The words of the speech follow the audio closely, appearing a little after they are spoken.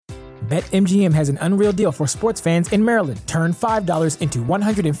BetMGM has an unreal deal for sports fans in Maryland. Turn $5 into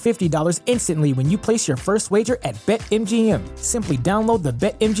 $150 instantly when you place your first wager at BetMGM. Simply download the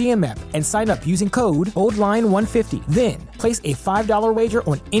BetMGM app and sign up using code OldLine150. Then, place a $5 wager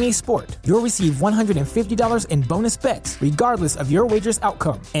on any sport. You'll receive $150 in bonus bets, regardless of your wager's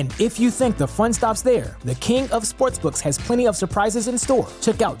outcome. And if you think the fun stops there, the King of Sportsbooks has plenty of surprises in store.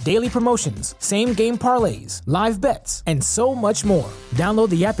 Check out daily promotions, same-game parlays, live bets, and so much more. Download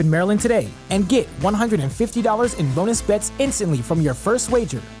the app in Maryland today and get $150 in bonus bets instantly from your first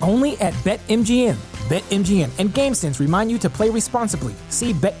wager. Only at BetMGM. BetMGM and GameSense remind you to play responsibly.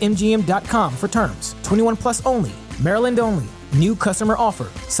 See BetMGM.com for terms. 21 plus only. Maryland only. New customer offer.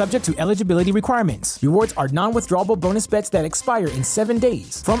 Subject to eligibility requirements. Rewards are non-withdrawable bonus bets that expire in 7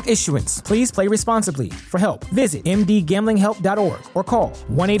 days. From issuance, please play responsibly. For help, visit mdgamblinghelp.org or call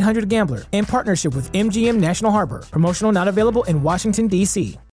 1-800-GAMBLER in partnership with MGM National Harbor. Promotional not available in Washington,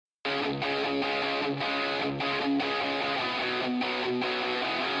 D.C.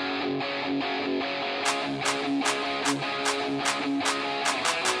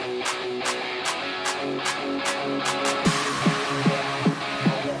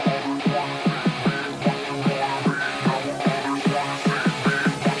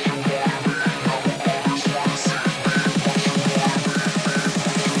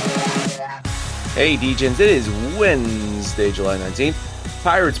 Hey, DJs, it is Wednesday, July 19th.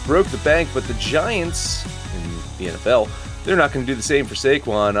 Pirates broke the bank, but the Giants in the NFL, they're not going to do the same for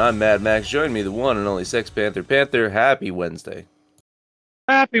Saquon. I'm Mad Max. Join me, the one and only Sex Panther. Panther, happy Wednesday.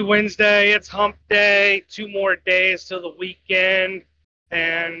 Happy Wednesday. It's hump day. 2 more days till the weekend.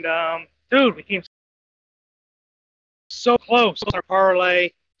 And, dude, we came so close. Our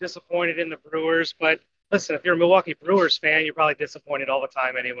parlay, disappointed in the Brewers. But, listen, if you're a Milwaukee Brewers fan, you're probably disappointed all the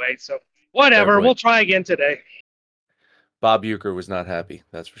time anyway. So, whatever. We'll try again today. Bob Uecker was not happy,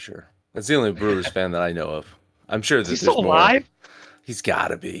 that's for sure. That's the only Brewers fan that I know of. I'm sure that he's still alive. He's got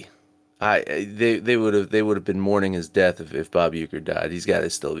to be. They would have been mourning his death if Bob Uecker died. He's got to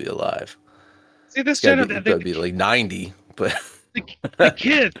still be alive. See, this be like 90, but the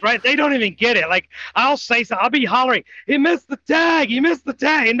kids, right? They don't even get it. Like, I'll say something, I'll be hollering, "He missed the tag! He missed the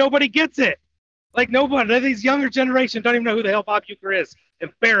tag!" and nobody gets it. Like, nobody. These younger generation don't even know who the hell Bob Uecker is.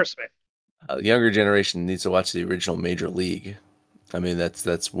 Embarrassment. The younger generation needs to watch the original Major League. I mean,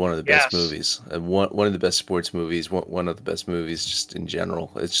 that's one of the best movies. One of the best sports movies. One of the best movies just in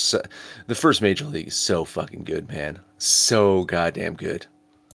general. It's just, the first Major League is so fucking good, man. So goddamn good.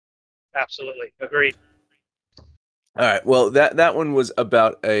 Absolutely. Agreed. All right. Well, that one was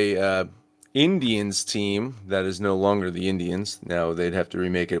about a Indians team that is no longer the Indians. Now they'd have to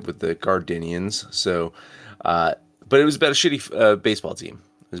remake it with the Gardenians. So, but it was about a shitty baseball team.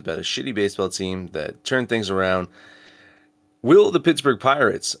 It was about a shitty baseball team that turned things around. Will the Pittsburgh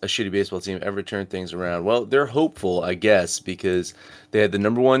Pirates, a shitty baseball team, ever turn things around? Well, they're hopeful, I guess, because they had the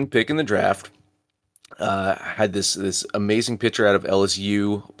number 1 pick in the draft. Had this amazing pitcher out of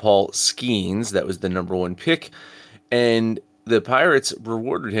LSU, Paul Skeens, that was the number 1 pick. And the Pirates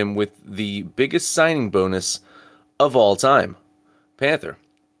rewarded him with the biggest signing bonus of all time. Panther.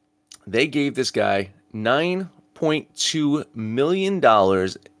 They gave this guy $9.2 million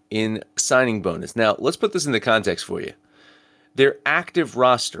in signing bonus. Now, let's put this into context for you. Their active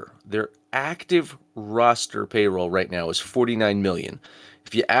roster payroll right now is $49 million.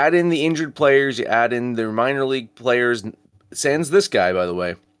 If you add in the injured players, you add in their minor league players, sans this guy, by the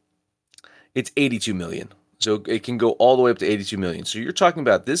way, it's $82 million. So it can go all the way up to $82 million. So you're talking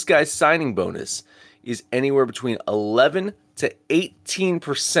about this guy's signing bonus is anywhere between 11 to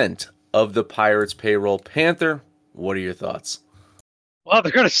 18% of the Pirates' payroll. Panther, what are your thoughts? Well,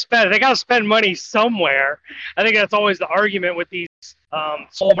 they're going to spend. They got to spend money somewhere. I think that's always the argument with these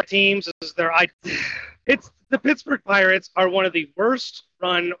smaller teams. Is it's the Pittsburgh Pirates are one of the worst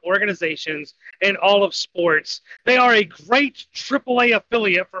run organizations in all of sports. They are a great AAA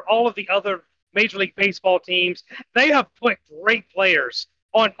affiliate for all of the other Major League Baseball teams. They have put great players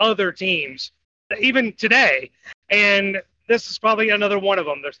on other teams, even today. And this is probably another one of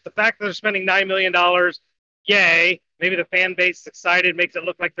them. There's the fact that they're spending $9 million. Yay. Maybe the fan base is excited, makes it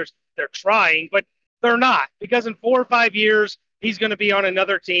look like they're trying, but they're not. Because in 4 or 5 years, he's going to be on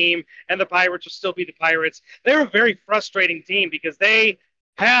another team, and the Pirates will still be the Pirates. They're a very frustrating team because they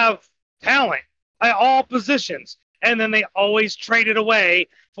have talent at all positions, and then they always trade it away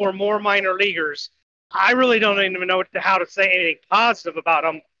for more minor leaguers. I really don't even know how to say anything positive about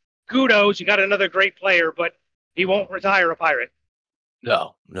them. Kudos, you got another great player, but he won't retire a Pirate.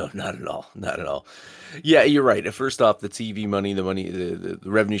 No, not at all. Not at all. Yeah, you're right. First off, the TV money, the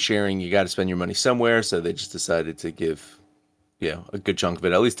revenue sharing, you got to spend your money somewhere. So they just decided to give, a good chunk of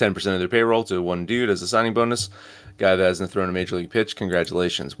it, at least 10% of their payroll to one dude as a signing bonus. Guy that hasn't thrown a major league pitch.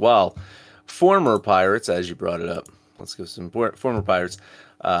 Congratulations. While former Pirates, as you brought it up, let's go some former Pirates.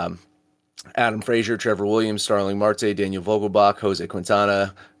 Adam Frazier, Trevor Williams, Starling Marte, Daniel Vogelbach, Jose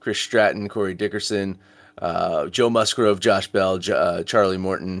Quintana, Chris Stratton, Corey Dickerson, Joe Musgrove, Josh Bell, Charlie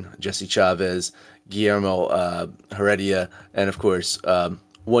Morton, Jesse Chavez, Guillermo Heredia, and of course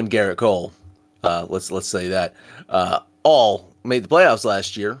one Garrett Cole. Let's say that all made the playoffs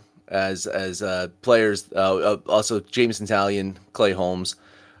last year as players. Also Jameson Taillon, Clay Holmes,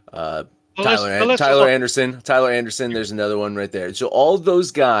 Tyler Anderson. There's another one right there. So all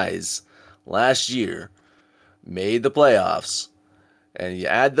those guys last year made the playoffs, and you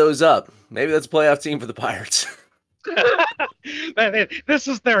add those up, maybe that's a playoff team for the Pirates. Man, this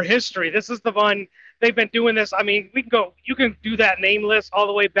is their history. This is the one they've been doing this. I mean, you can do that name list all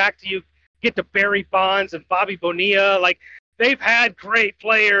the way back to you get to Barry Bonds and Bobby Bonilla. Like, they've had great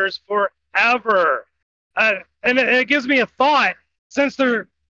players forever. And it gives me a thought, since they're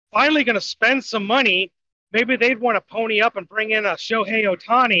finally going to spend some money, maybe they'd want to pony up and bring in a Shohei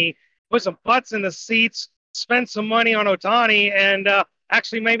Ohtani, put some butts in the seats, spend some money on Ohtani, and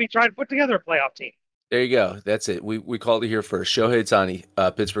actually maybe try to put together a playoff team. There you go. That's it. We called it here first. Shohei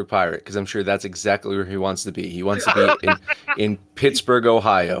Ohtani, Pittsburgh Pirate, because I'm sure that's exactly where he wants to be. He wants to be in Pittsburgh,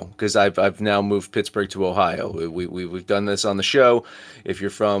 Ohio, because I've now moved Pittsburgh to Ohio. We've done this on the show. If you're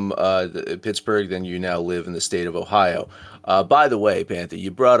from Pittsburgh, then you now live in the state of Ohio. By the way, Panther,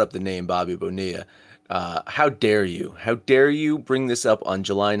 you brought up the name Bobby Bonilla. How dare you? How dare you bring this up on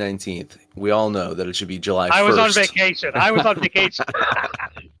July 19th? We all know that it should be July 1st. I was on vacation. I was on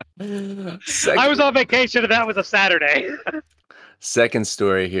vacation, and that was a Saturday. Second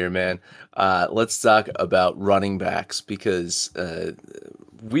story here, man. Let's talk about running backs, because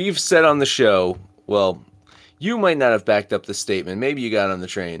we've said on the show, well, you might not have backed up the statement. Maybe you got on the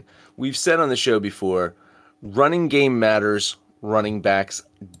train. We've said on the show before, running game matters. Running backs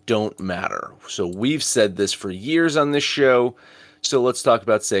don't matter. So we've said this for years on this show. So let's talk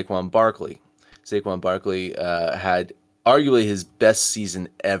about Saquon Barkley. Saquon Barkley had arguably his best season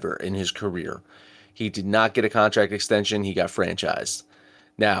ever in his career. He did not get a contract extension. He got franchised.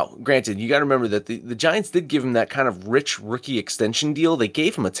 Now, granted, you got to remember that the Giants did give him that kind of rich rookie extension deal. They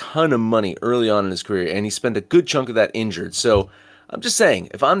gave him a ton of money early on in his career, and he spent a good chunk of that injured. So I'm just saying,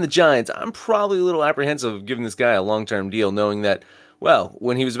 if I'm the Giants, I'm probably a little apprehensive of giving this guy a long-term deal, knowing that, well,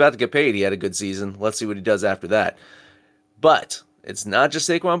 when he was about to get paid, he had a good season. Let's see what he does after that. But it's not just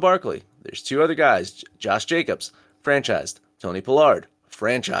Saquon Barkley. There's two other guys, Josh Jacobs, franchised. Tony Pollard,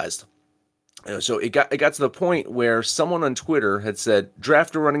 franchised. So it got to the point where someone on Twitter had said,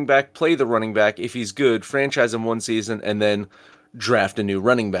 draft a running back, play the running back. If he's good, franchise him one season, and then draft a new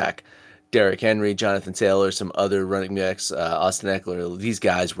running back. Derrick Henry, Jonathan Taylor, some other running backs, Austin Eckler, these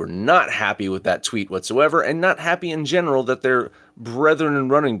guys were not happy with that tweet whatsoever, and not happy in general that their brethren and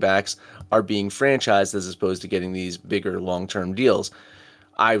running backs are being franchised as opposed to getting these bigger long-term deals.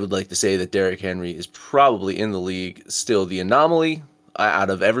 I would like to say that Derrick Henry is probably in the league still the anomaly out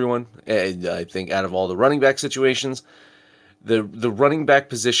of everyone. I think out of all the running back situations, the running back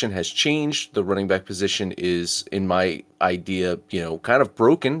position has changed. The running back position is, in my idea, kind of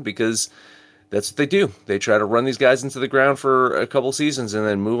broken, because that's what they do. They try to run these guys into the ground for a couple seasons and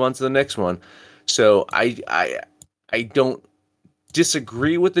then move on to the next one. So I don't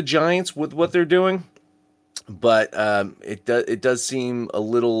disagree with the Giants with what they're doing, but it does seem a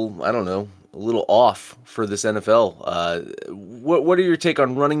little, I don't know, a little off for this NFL. What are your take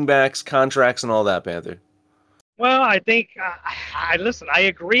on running backs, contracts, and all that, Panther? Well, I think, I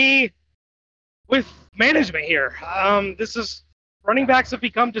agree with management here. Running backs have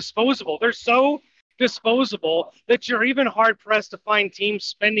become disposable. They're so disposable that you're even hard-pressed to find teams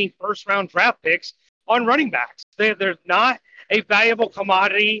spending first-round draft picks on running backs. They're not a valuable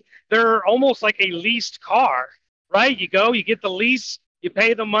commodity. They're almost like a leased car, right? You get the lease, you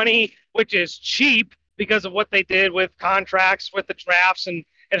pay the money, which is cheap because of what they did with contracts, with the drafts, and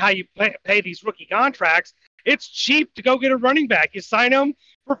how you pay these rookie contracts. It's cheap to go get a running back. You sign him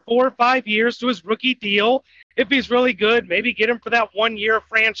for 4 or 5 years to his rookie deal. If he's really good, maybe get him for that 1 year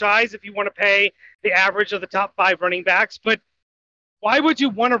franchise if you want to pay the average of the top 5 running backs. But why would you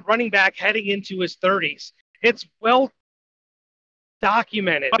want a running back heading into his 30s? It's well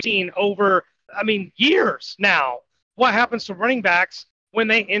documented. I've seen over, years now, what happens to running backs when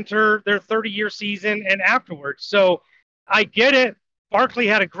they enter their 30-year season and afterwards. So I get it. Barkley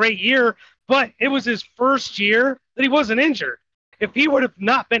had a great year, but it was his first year that he wasn't injured. If he would have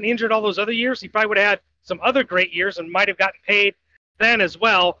not been injured all those other years, he probably would have had some other great years and might have gotten paid then as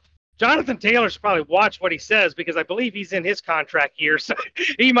well. Jonathan Taylor should probably watch what he says because I believe he's in his contract year, so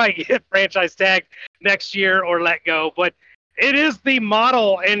he might get franchise tagged next year or let go. But it is the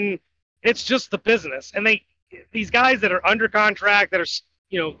model, and it's just the business. And these guys that are under contract that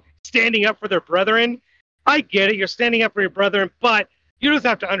are standing up for their brethren, I get it. You're standing up for your brethren, but you just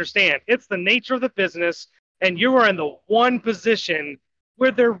have to understand it's the nature of the business, and you are in the one position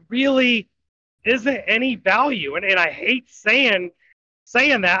where there really isn't any value. And I hate saying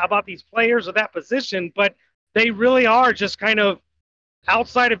that about these players of that position, but they really are just kind of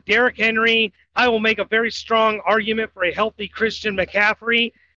outside of Derrick Henry. I will make a very strong argument for a healthy Christian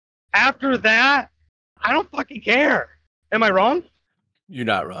McCaffrey. After that, I don't fucking care. Am I wrong? You're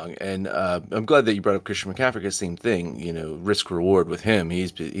not wrong, and I'm glad that you brought up Christian McCaffrey. Because same thing, risk reward with him.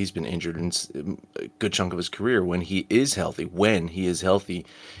 He's been injured in a good chunk of his career. When he is healthy,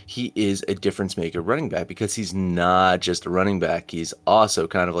 he is a difference maker running back because he's not just a running back. He's also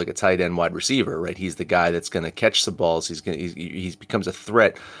kind of like a tight end wide receiver, right? He's the guy that's going to catch the balls. He becomes a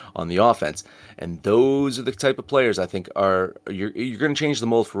threat on the offense, and those are the type of players I think you're going to change the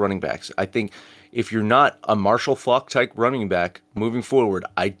mold for running backs. I think. If you're not a Marshall Faulk type running back moving forward,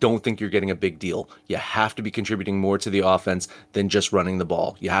 I don't think you're getting a big deal. You have to be contributing more to the offense than just running the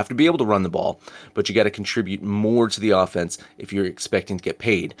ball. You have to be able to run the ball, but you got to contribute more to the offense if you're expecting to get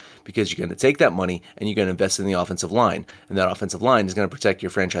paid, because you're going to take that money and you're going to invest in the offensive line, and that offensive line is going to protect your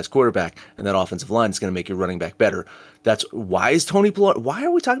franchise quarterback, and that offensive line is going to make your running back better. That's why is Tony Pollard? Why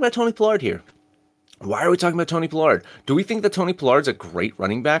are we talking about Tony Pollard here? Why are we talking about Tony Pollard? Do we think that Tony Pollard's a great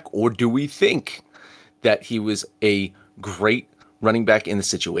running back, or do we think that he was a great running back in the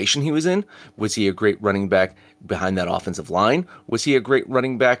situation he was in? Was he a great running back behind that offensive line? Was he a great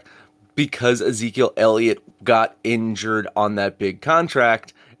running back because Ezekiel Elliott got injured on that big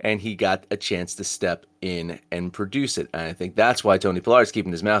contract and he got a chance to step in and produce it? And I think that's why Tony Pollard's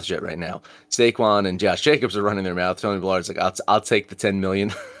keeping his mouth shut right now. Saquon and Josh Jacobs are running their mouth. Tony Pollard's like, I'll take the $10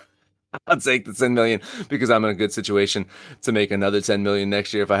 million. I'll take the $10 million because I'm in a good situation to make another $10 million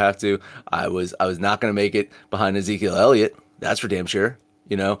next year if I have to. I was not going to make it behind Ezekiel Elliott. That's for damn sure.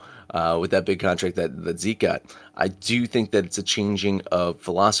 With that big contract that Zeke got. I do think that it's a changing of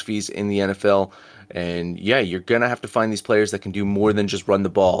philosophies in the NFL. And yeah, you're going to have to find these players that can do more than just run the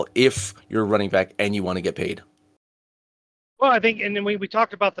ball if you're a running back and you want to get paid. Well, I think, and then we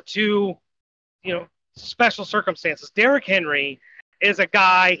talked about the two, special circumstances. Derrick Henry is a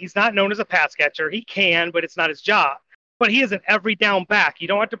guy, he's not known as a pass catcher. He can, but it's not his job. But he is an every down back. You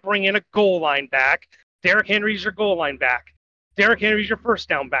don't have to bring in a goal line back. Derrick Henry's your goal line back. Derrick Henry's your first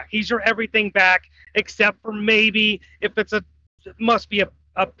down back. He's your everything back, except for maybe if it must be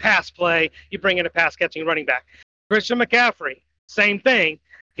a pass play, you bring in a pass catching running back. Christian McCaffrey, same thing.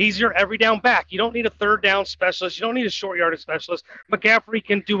 He's your every down back. You don't need a third down specialist. You don't need a short yardage specialist. McCaffrey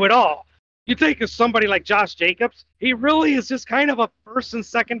can do it all. You take somebody like Josh Jacobs, he really is just kind of a first and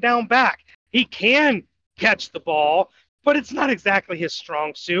second down back. He can catch the ball, but it's not exactly his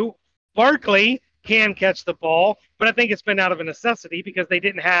strong suit. Barkley can catch the ball, but I think it's been out of a necessity because they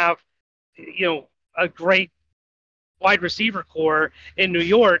didn't have, a great wide receiver core in New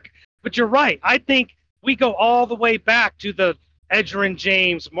York. But you're right. I think we go all the way back to the Edgerrin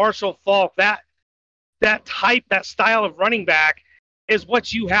James, Marshall Faulk, that style of running back is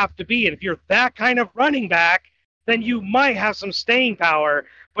what you have to be. And if you're that kind of running back, then you might have some staying power.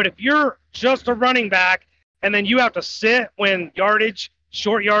 But if you're just a running back and then you have to sit when yardage,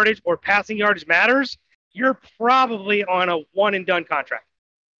 short yardage, or passing yardage matters, you're probably on a one-and-done contract.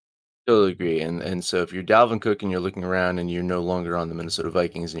 Totally agree. And so if you're Dalvin Cook and you're looking around and you're no longer on the Minnesota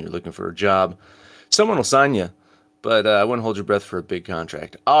Vikings and you're looking for a job, someone will sign you. But I wouldn't hold your breath for a big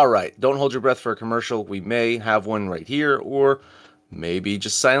contract. All right, don't hold your breath for a commercial. We may have one right here, or maybe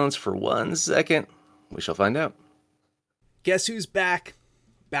just silence for 1 second. We shall find out. Guess who's back?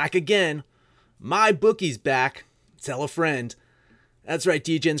 Back again. My bookie's back. Tell a friend. That's right,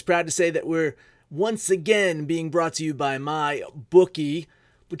 DJ's proud to say that we're once again being brought to you by My Bookie.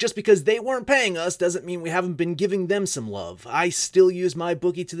 But just because they weren't paying us doesn't mean we haven't been giving them some love. I still use My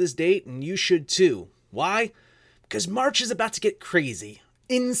Bookie to this date, and you should too. Why? Because March is about to get crazy.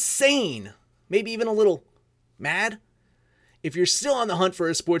 Insane. Maybe even a little mad. If you're still on the hunt for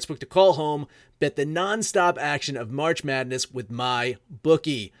a sportsbook to call home, bet the non-stop action of March Madness with My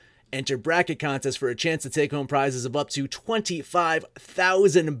Bookie. Enter bracket contests for a chance to take home prizes of up to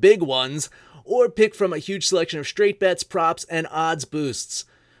 25,000 big ones, or pick from a huge selection of straight bets, props, and odds boosts.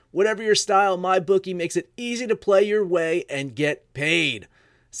 Whatever your style, My Bookie makes it easy to play your way and get paid.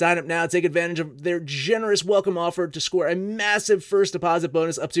 Sign up now, take advantage of their generous welcome offer to score a massive first deposit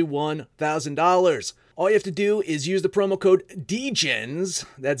bonus up to $1,000. All you have to do is use the promo code DEGENS,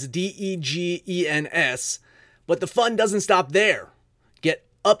 that's DEGENS, but the fun doesn't stop there. Get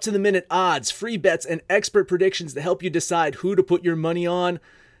up-to-the-minute odds, free bets, and expert predictions to help you decide who to put your money on.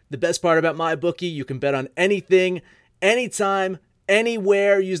 The best part about MyBookie, you can bet on anything, anytime,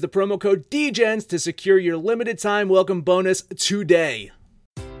 anywhere. Use the promo code DEGENS to secure your limited time welcome bonus today.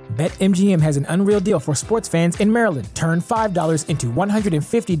 BetMGM has an unreal deal for sports fans in Maryland. Turn $5 into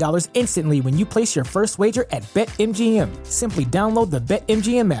 $150 instantly when you place your first wager at BetMGM. Simply download the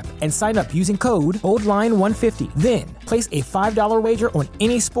BetMGM app and sign up using code OldLine150. Then, place a $5 wager on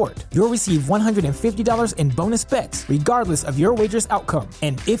any sport. You'll receive $150 in bonus bets, regardless of your wager's outcome.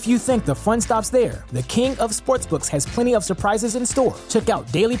 And if you think the fun stops there, the king of sportsbooks has plenty of surprises in store. Check out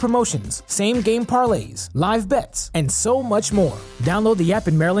daily promotions, same-game parlays, live bets, and so much more. Download the app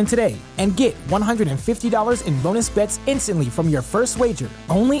in Maryland today and get $150 in bonus bets instantly from your first wager,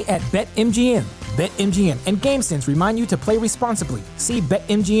 only at BetMGM. BetMGM and GameSense remind you to play responsibly. See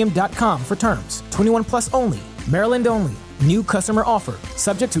BetMGM.com for terms. 21 plus only. Maryland only. New customer offer.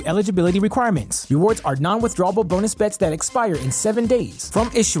 Subject to eligibility requirements. Rewards are non-withdrawable bonus bets that expire in 7 days. From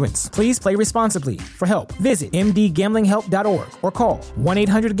issuance, please play responsibly. For help, visit mdgamblinghelp.org or call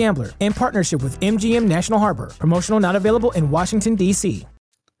 1-800-GAMBLER in partnership with MGM National Harbor. Promotional not available in Washington, D.C.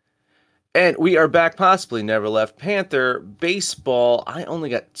 And we are back, possibly never left. Panther baseball. I only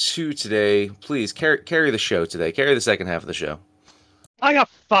got 2 today. Please carry the show today. Carry the second half of the show. I got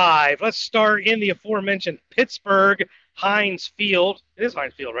 5. Let's start in the aforementioned Pittsburgh Heinz Field. It is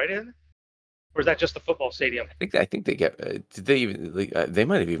Heinz Field, right? Isn't it? Or is that just the football stadium? I think they get. Did they even? They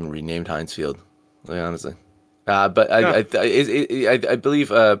might have even renamed Heinz Field. Like, honestly, but I believe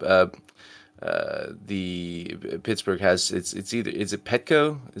the Pittsburgh has it's either is it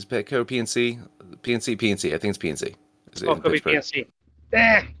Petco? Is Petco PNC? PNC? I think it's PNC. Could be PNC.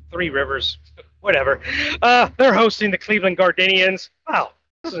 Three Rivers. Whatever. They're hosting the Cleveland Guardians. Wow,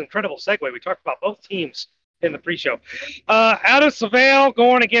 this is an incredible segue. We talked about both teams in the pre-show. Out of Seville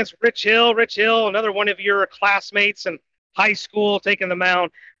going against Rich Hill. Rich Hill, another one of your classmates in high school, taking the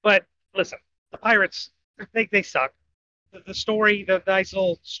mound. But listen, the Pirates, they suck. The story, the nice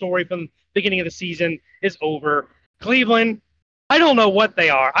little story from the beginning of the season is over. Cleveland, I don't know what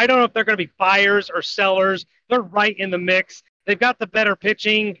they are. I don't know if they're going to be buyers or sellers. They're right in the mix. They've got the better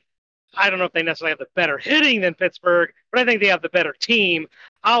pitching. I don't know if they necessarily have the better hitting than Pittsburgh, but I think they have the better team.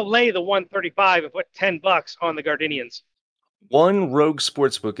 I'll lay the 135 and put $10 on the Guardians. One rogue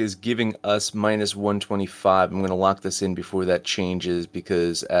sportsbook is giving us minus 125. I'm going to lock this in before that changes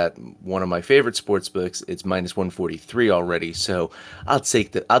because at one of my favorite sportsbooks, it's minus 143 already. So I'll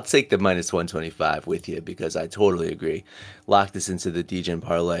take the minus 125 with you because I totally agree. Lock this into the DGen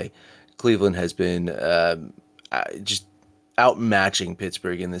parlay. Cleveland has been just outmatching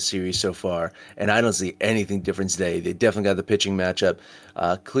Pittsburgh in this series so far, and I don't see anything different today. They definitely got the pitching matchup.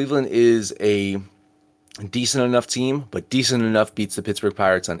 Cleveland is a decent enough team, but decent enough beats the Pittsburgh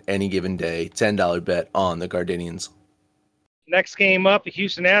Pirates on any given day. $10 bet on the Guardians. Next game up, the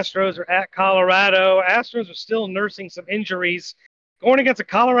Houston Astros are at Colorado. Astros are still nursing some injuries, going against a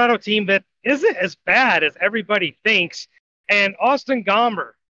Colorado team that isn't as bad as everybody thinks. And Austin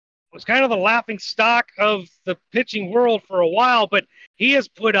Gomber was kind of the laughing stock of the pitching world for a while, but he has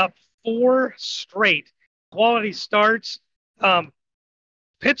put up 4 straight quality starts,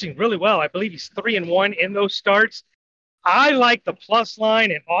 pitching really well. I believe he's 3-1 in those starts. I like the plus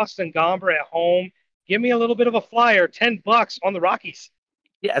line and Austin Gomber at home. Give me a little bit of a flyer, $10 on the Rockies.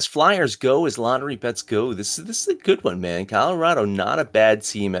 Yeah, as flyers go, as lottery bets go, this is a good one, man. Colorado, not a bad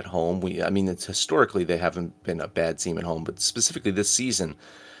team at home. It's historically they haven't been a bad team at home, but specifically this season,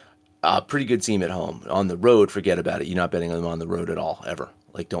 pretty good team at home. On the road, forget about it. You're not betting them on the road at all, ever.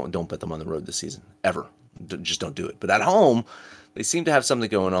 Like, don't bet them on the road this season, ever. Just don't do it. But at home, they seem to have something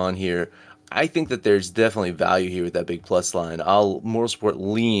going on here. I think that there's definitely value here with that big plus line. I'll moral support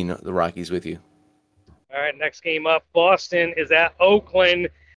lean the Rockies with you. All right, next game up, Boston is at Oakland.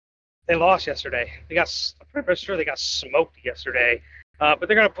 They lost yesterday. I'm pretty much sure they got smoked yesterday. But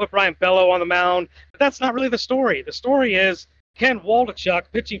they're going to put Brian Bello on the mound. But that's not really the story. The story is Ken Waldichuk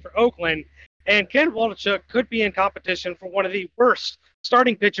pitching for Oakland, and Ken Waldichuk could be in competition for one of the worst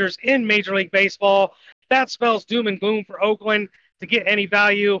starting pitchers in Major League Baseball. That spells doom and gloom for Oakland. To get any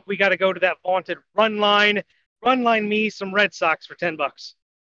value, we got to go to that vaunted run line. Run line me some Red Sox for $10.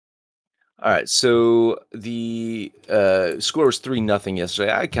 All right, so the score was 3-0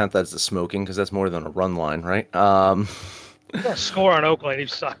 yesterday. I count that as a smoking because that's more than a run line, right? Score on Oakland. You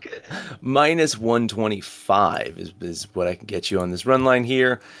suck. Minus 125 is what I can get you on this run line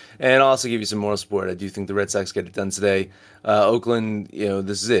here. And I'll also give you some moral support. I do think the Red Sox get it done today. Oakland,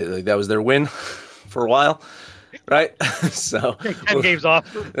 this is it. Like, that was their win for a while, right? So Take 10 games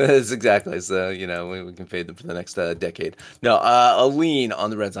off. That's exactly. So, we can fade them for the next decade. No, a lean on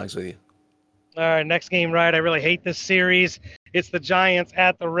the Red Sox with you. All right, next game, right? I really hate this series. It's the Giants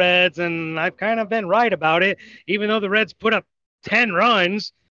at the Reds, and I've kind of been right about it. Even though the Reds put up 10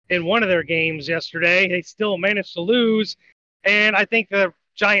 runs in one of their games yesterday, they still managed to lose. And I think the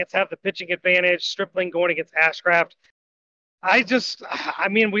Giants have the pitching advantage. Stripling going against Ashcraft.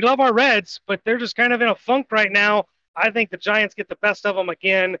 We love our Reds, but they're just kind of in a funk right now. I think the Giants get the best of them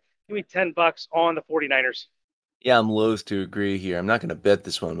again. Give me $10 on the 49ers. Yeah, I'm loath to agree here. I'm not going to bet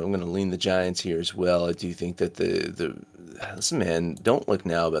this one, but I'm going to lean the Giants here as well. I do think that listen, man, don't look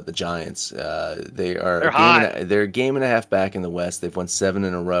now about the Giants. They're a game and a half back in the West. They've won 7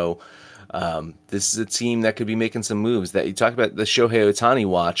 in a row. This is a team that could be making some moves. That you talk about the Shohei Ohtani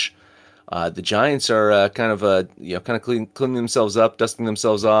watch. The Giants are kind of cleaning themselves up, dusting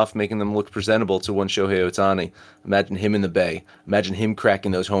themselves off, making them look presentable to one Shohei Ohtani. Imagine him in the Bay. Imagine him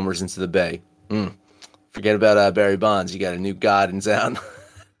cracking those homers into the Bay. Forget about Barry Bonds. You got a new god in town.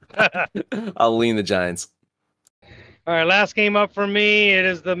 I'll lean the Giants. All right, last game up for me. It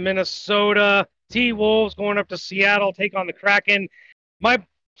is the Minnesota T-Wolves going up to Seattle, take on the Kraken. My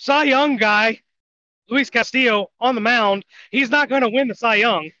Cy Young guy, Luis Castillo, on the mound. He's not going to win the Cy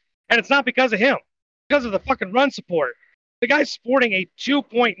Young, and it's not because of him. It's because of the fucking run support. The guy's sporting a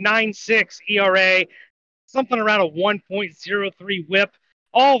 2.96 ERA, something around a 1.03 whip.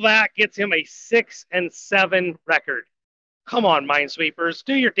 All that gets him a 6-7 record. Come on, Minesweepers.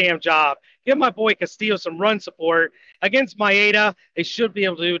 Do your damn job. Give my boy Castillo some run support. Against Maeda, they should be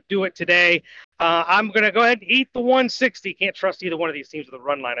able to do it today. I'm going to go ahead and eat the 160. Can't trust either one of these teams with a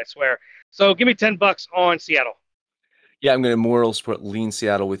run line, I swear. So give me $10 on Seattle. Yeah, I'm going to moral support lean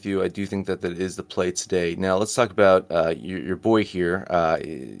Seattle with you. I do think that is the play today. Now let's talk about your boy here.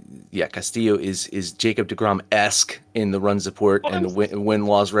 Castillo is Jacob deGrom-esque in the run support and the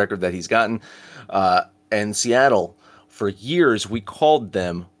win-loss record that he's gotten. And Seattle, for years, we called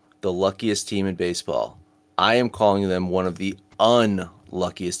them the luckiest team in baseball. I am calling them one of the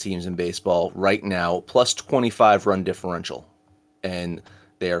unluckiest teams in baseball right now, plus 25 run differential. And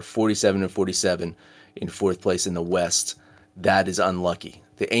they are 47-47. In fourth place in the West. That is unlucky.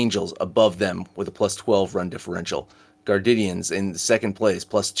 The Angels above them with a plus 12 run differential. Guardians in second place,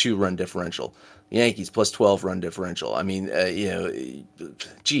 plus 2 run differential. The Yankees plus 12 run differential. I mean,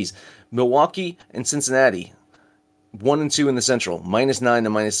 Milwaukee and Cincinnati, 1 and 2 in the Central, minus 9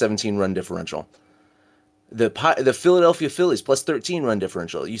 and minus 17 run differential. The Philadelphia Phillies plus 13 run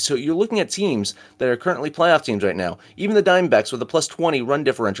differential. So you're looking at teams that are currently playoff teams right now. Even the Diamondbacks with a plus 20 run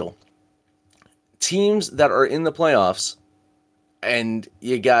differential. Teams that are in the playoffs, and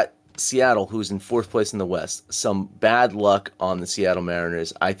you got Seattle, who's in fourth place in the West. Some bad luck on the Seattle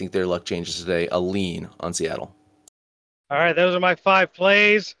Mariners. I think their luck changes today. A lean on Seattle. All right, those are my 5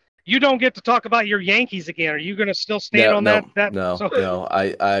 plays. You don't get to talk about your Yankees again. Are you going to still stand on that? No.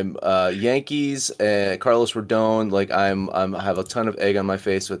 I'm Yankees. Carlos Rodon. Like I have a ton of egg on my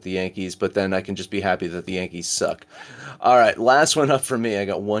face with the Yankees, but then I can just be happy that the Yankees suck. All right, last one up for me. I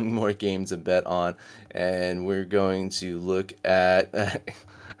got one more game to bet on, and we're going to look at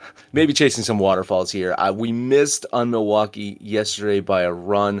maybe chasing some waterfalls here. We missed on Milwaukee yesterday by a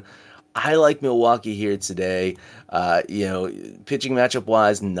run. I like Milwaukee here today. Pitching matchup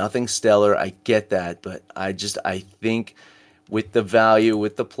wise, nothing stellar. I get that, but I think with the value,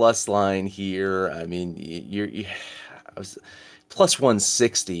 with the plus line here, I mean, I was plus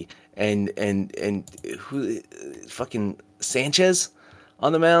 160, and who fucking Sanchez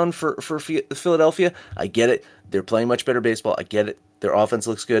on the mound for Philadelphia. I get it. They're playing much better baseball. I get it. Their offense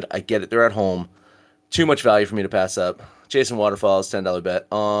looks good. I get it. They're at home. Too much value for me to pass up. Jason Waterfalls, $10 bet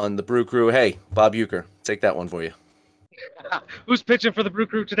on the Brew Crew. Hey, Bob Uecker, take that one for you. Who's pitching for the Brew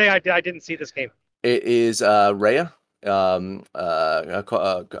Crew today? I didn't see this game. It is Rhea, Colin Rhea.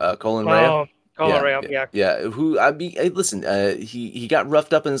 Colin Rhea, yeah. Listen, he got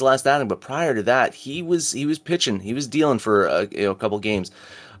roughed up in his last outing, but prior to that, he was pitching. He was dealing for a couple games.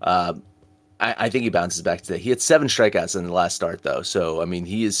 I think he bounces back today. He had 7 strikeouts in the last start, though. So, I mean,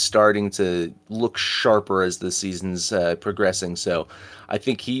 he is starting to look sharper as the season's progressing. So, I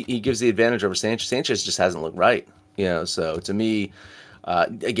think he gives the advantage over Sanchez. Sanchez just hasn't looked right. So to me,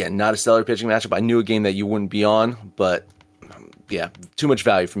 again, not a stellar pitching matchup. I knew a game that you wouldn't be on, but yeah, too much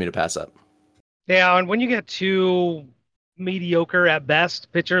value for me to pass up. Yeah, and when you get 2 mediocre at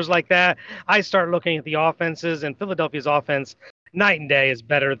best pitchers like that, I start looking at the offenses, and Philadelphia's offense night and day is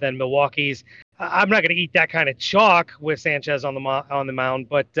better than Milwaukee's. I'm not going to eat that kind of chalk with Sanchez on the mound,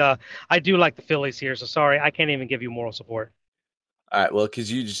 but I do like the Phillies here. So sorry, I can't even give you moral support. All right, well,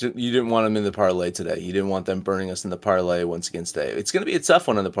 because you didn't want them in the parlay today. You didn't want them burning us in the parlay once again today. It's going to be a tough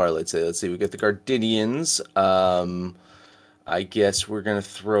one in the parlay today. Let's see. We got the Gardinians. I guess we're going to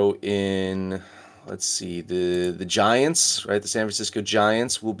throw in, let's see, the Giants, right? The San Francisco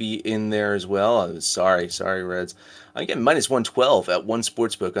Giants will be in there as well. Sorry, Reds. I'm getting minus 112 at one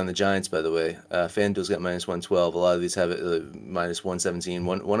sportsbook on the Giants, by the way. FanDuel's got minus 112. A lot of these have it minus 117.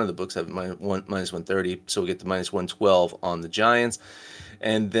 One of the books have minus 130, so we get the minus 112 on the Giants.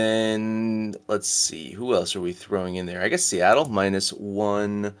 And then, let's see, who else are we throwing in there? I guess Seattle, minus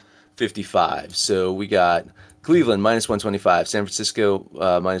 155. So we got Cleveland, minus 125. San Francisco,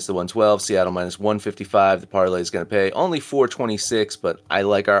 minus the 112. Seattle, minus 155. The parlay is going to pay only 426, but I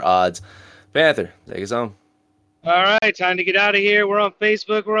like our odds. Panther, take us home. All right, time to get out of here. We're on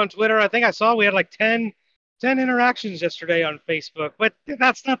Facebook. We're on Twitter. I think I saw we had like 10 interactions yesterday on Facebook, but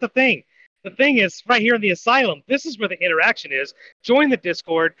that's not the thing. The thing is right here in the Asylum. This is where the interaction is. Join the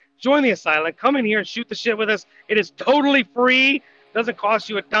Discord. Join the Asylum. Come in here and shoot the shit with us. It is totally free. Doesn't cost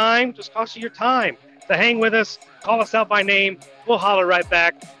you a dime. Just costs you your time. So hang with us. Call us out by name. We'll holler right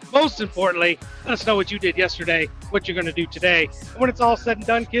back. Most importantly, let us know what you did yesterday, what you're going to do today. And when it's all said and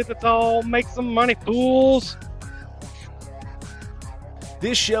done, kids, let's all make some money. Fools.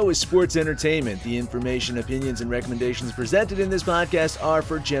 This show is sports entertainment. The information, opinions, and recommendations presented in this podcast are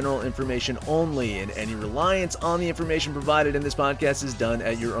for general information only, and any reliance on the information provided in this podcast is done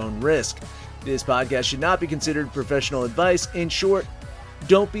at your own risk. This podcast should not be considered professional advice. In short,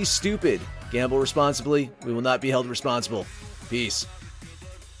 don't be stupid. Gamble responsibly. We will not be held responsible. Peace.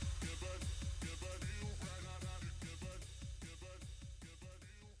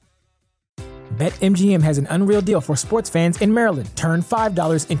 BetMGM has an unreal deal for sports fans in Maryland. Turn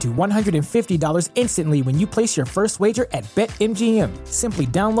 $5 into $150 instantly when you place your first wager at BetMGM. Simply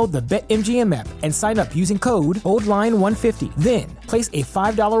download the BetMGM app and sign up using code OldLine150. Then, place a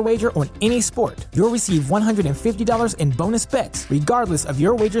 $5 wager on any sport. You'll receive $150 in bonus bets, regardless of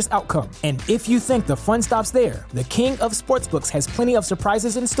your wager's outcome. And if you think the fun stops there, the king of sportsbooks has plenty of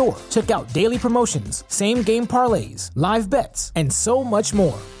surprises in store. Check out daily promotions, same-game parlays, live bets, and so much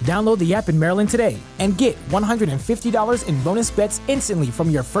more. Download the app in Maryland today and get $150 in bonus bets instantly from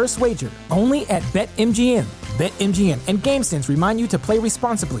your first wager. Only at BetMGM. BetMGM and GameSense remind you to play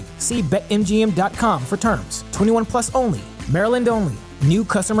responsibly. See BetMGM.com for terms. 21 plus only. Maryland only. New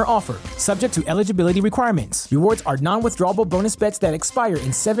customer offer. Subject to eligibility requirements. Rewards are non-withdrawable bonus bets that expire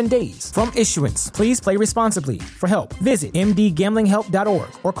in 7 days. From issuance, please play responsibly. For help, visit mdgamblinghelp.org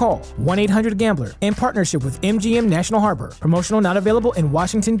or call 1-800-GAMBLER in partnership with MGM National Harbor. Promotional not available in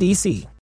Washington, D.C.